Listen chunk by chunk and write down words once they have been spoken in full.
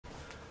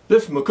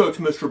This is McCook's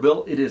Mr.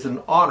 Bill. It is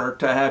an honor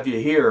to have you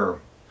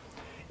here.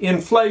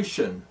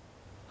 Inflation.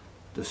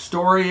 The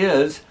story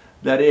is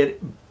that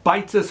it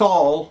bites us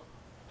all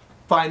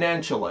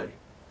financially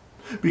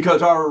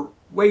because our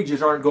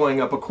wages aren't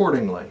going up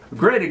accordingly. A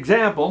great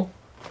example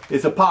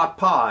is a pot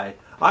pie.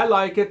 I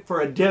like it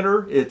for a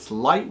dinner. It's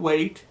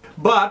lightweight,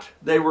 but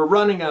they were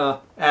running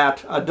at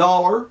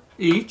 $1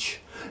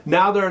 each.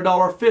 Now they're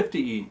 $1.50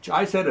 each.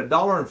 I said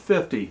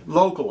 $1.50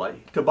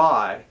 locally to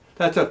buy.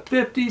 That's a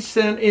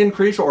 50-cent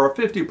increase or a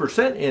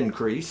 50%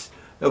 increase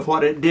of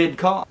what it did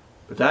cost.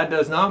 But that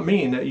does not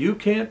mean that you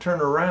can't turn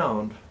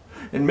around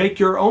and make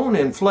your own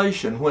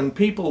inflation when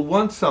people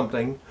want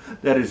something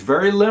that is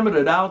very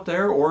limited out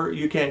there, or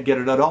you can't get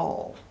it at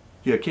all.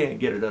 You can't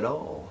get it at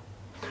all.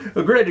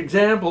 A great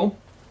example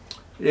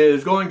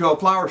is going to a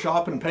flower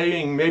shop and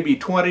paying maybe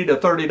 $20 to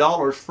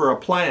 $30 for a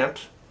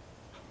plant.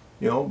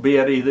 You know, be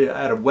it either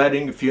at a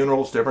wedding,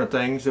 funerals, different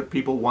things that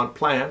people want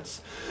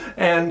plants.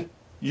 And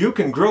you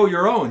can grow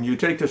your own. You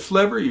take the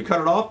sliver, you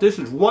cut it off. This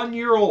is 1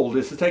 year old.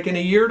 This has taken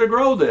a year to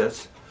grow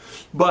this.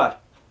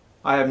 But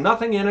I have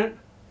nothing in it.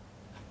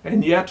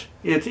 And yet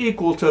it's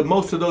equal to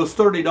most of those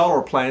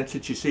 $30 plants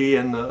that you see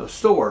in the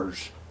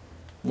stores.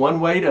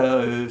 One way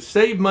to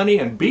save money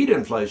and beat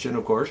inflation,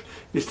 of course,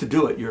 is to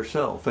do it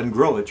yourself and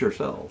grow it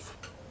yourself.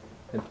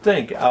 And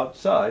think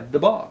outside the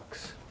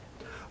box.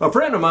 A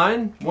friend of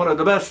mine, one of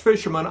the best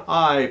fishermen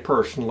I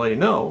personally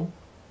know,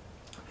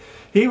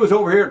 he was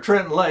over here at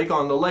Trenton Lake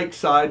on the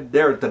lakeside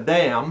there at the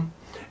dam,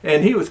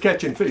 and he was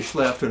catching fish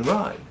left and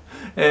right.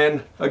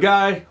 And a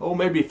guy,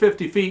 maybe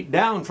 50 feet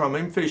down from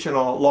him, fishing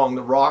along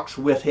the rocks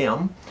with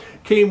him,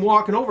 came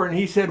walking over and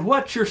he said,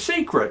 "What's your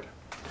secret?"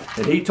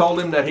 And he told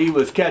him that he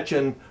was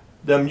catching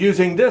them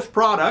using this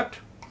product,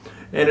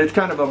 and it's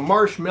kind of a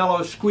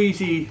marshmallow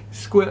squeezy,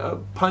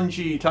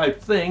 pungy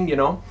type thing, you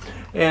know.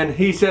 And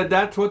he said,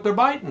 "That's what they're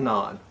biting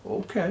on."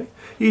 Okay.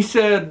 He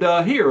said,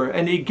 "Here,"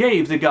 and he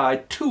gave the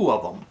guy 2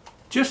 of them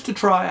just to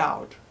try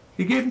out.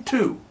 He gave him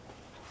 2.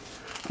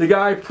 The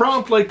guy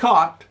promptly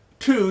caught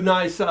 2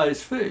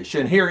 nice-sized fish,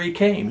 and here he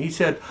came. He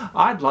said,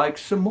 "I'd like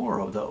some more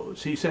of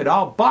those." He said,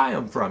 "I'll buy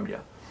them from you."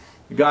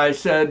 The guy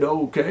said,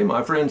 "Okay."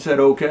 My friend said,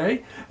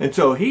 "Okay." And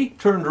so he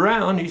turned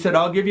around. He said,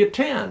 "I'll give you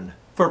 10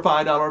 for a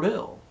 $5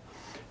 bill."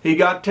 He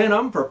got 10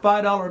 of them for a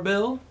 $5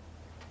 bill.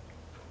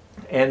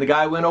 And the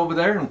guy went over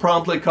there and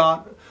promptly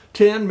caught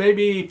 10,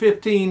 maybe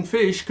 15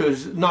 fish,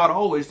 because not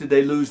always did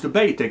they lose the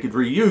bait. They could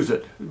reuse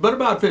it, but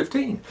about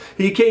 15.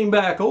 He came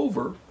back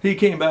over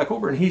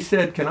and he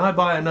said, "Can I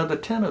buy another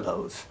 10 of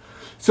those?"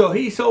 So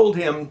he sold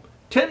him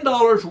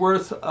 $10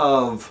 worth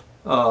of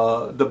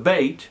the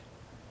bait,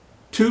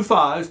 2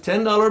 5s,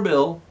 $10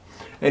 bill,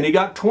 and he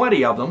got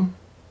 20 of them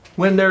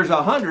when there's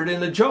 100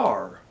 in the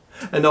jar.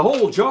 And the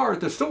whole jar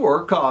at the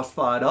store cost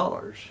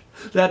 $5.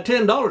 That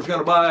 $10 is going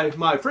to buy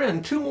my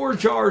friend 2 more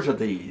jars of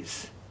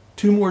these.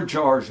 2 more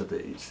jars of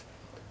these.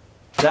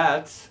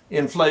 That's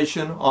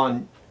inflation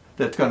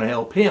that's going to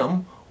help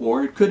him,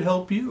 or it could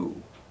help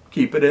you.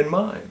 Keep it in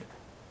mind.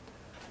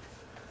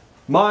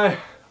 My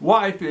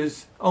wife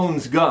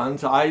owns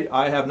guns.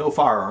 I have no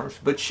firearms,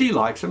 but she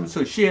likes them.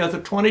 So she has a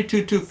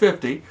 .22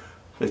 250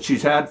 that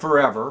she's had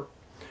forever.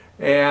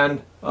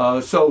 And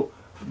so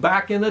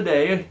back in the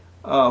day,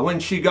 when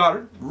she got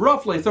it,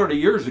 roughly 30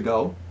 years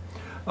ago,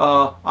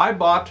 I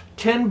bought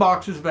 10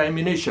 boxes of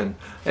ammunition.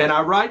 And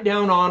I write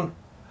down on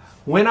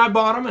when I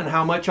bought them and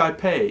how much I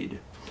paid.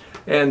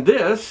 And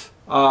this,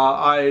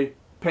 I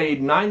paid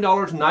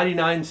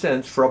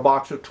 $9.99 for a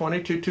box of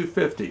 .22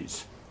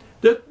 250s.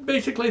 They're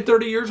basically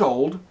 30 years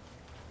old.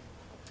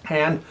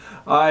 And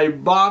I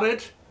bought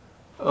it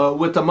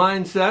with the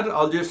mindset,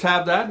 I'll just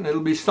have that and it'll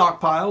be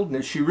stockpiled. And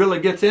if she really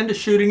gets into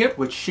shooting it,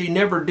 which she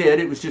never did,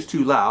 it was just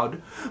too loud.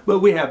 But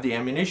we have the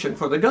ammunition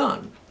for the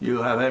gun.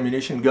 You have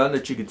ammunition gun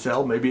that you could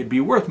sell. Maybe it'd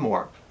be worth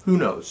more. Who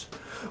knows?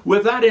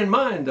 With that in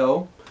mind,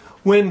 though,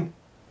 when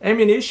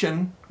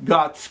ammunition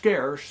got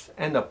scarce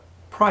and the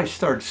price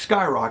started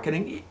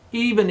skyrocketing,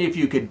 even if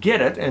you could get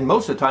it, and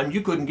most of the time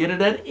you couldn't get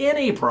it at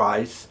any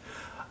price,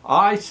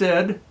 I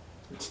said,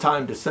 it's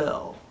time to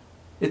sell.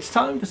 It's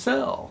time to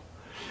sell.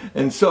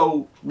 And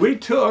so we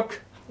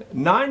took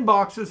 9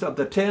 boxes of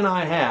the 10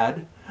 I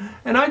had,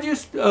 and I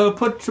just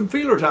put some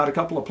feelers out a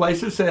couple of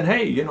places saying,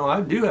 "Hey, you know, I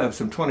do have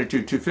some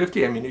 .22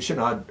 250 ammunition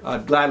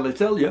I'd gladly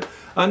sell you."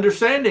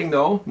 Understanding,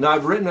 though, and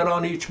I've written it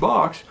on each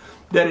box,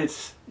 that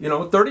it's,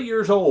 30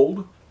 years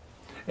old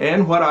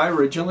and what I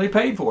originally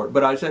paid for it.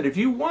 But I said, if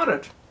you want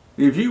it,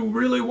 if you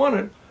really want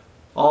it,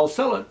 I'll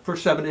sell it for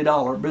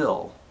 $70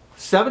 bill.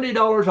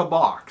 $70 a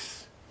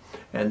box.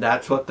 And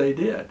that's what they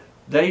did.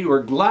 They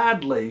were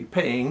gladly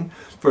paying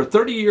for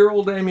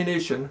 30-year-old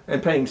ammunition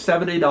and paying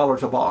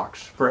 $70 a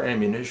box for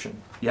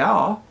ammunition.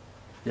 Yeah.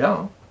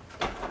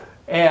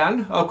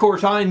 And, of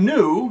course, I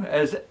knew,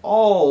 as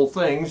all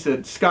things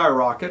that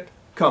skyrocket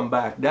come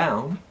back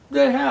down,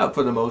 they have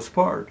for the most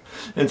part.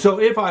 And so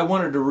if I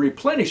wanted to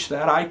replenish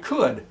that, I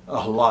could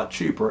a lot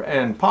cheaper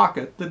and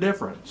pocket the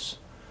difference.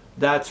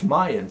 That's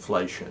my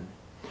inflation.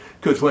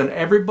 Because when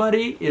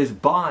everybody is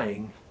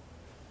buying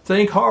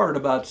think hard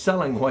about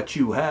selling what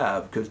you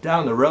have, because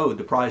down the road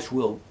the price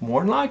will more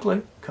than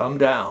likely come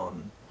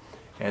down.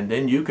 And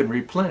then you can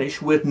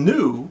replenish with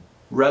new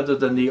rather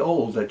than the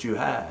old that you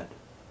had,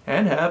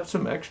 and have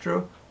some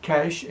extra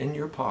cash in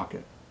your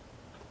pocket.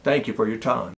 Thank you for your time.